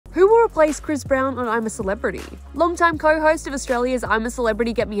replace Chris Brown on I'm a Celebrity? Longtime co-host of Australia's I'm a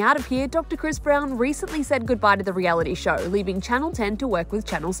Celebrity Get Me Out of Here, Dr. Chris Brown recently said goodbye to the reality show, leaving Channel 10 to work with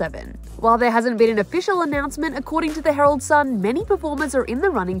Channel 7. While there hasn't been an official announcement, according to the Herald Sun, many performers are in the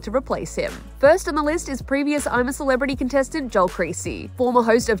running to replace him. First on the list is previous I'm a Celebrity contestant Joel Creasy. Former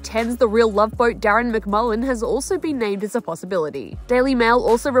host of 10's The Real Love Boat Darren McMullen has also been named as a possibility. Daily Mail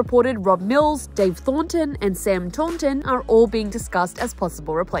also reported Rob Mills, Dave Thornton, and Sam Taunton are all being discussed as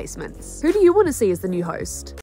possible replacements. Who do you want to see as the new host?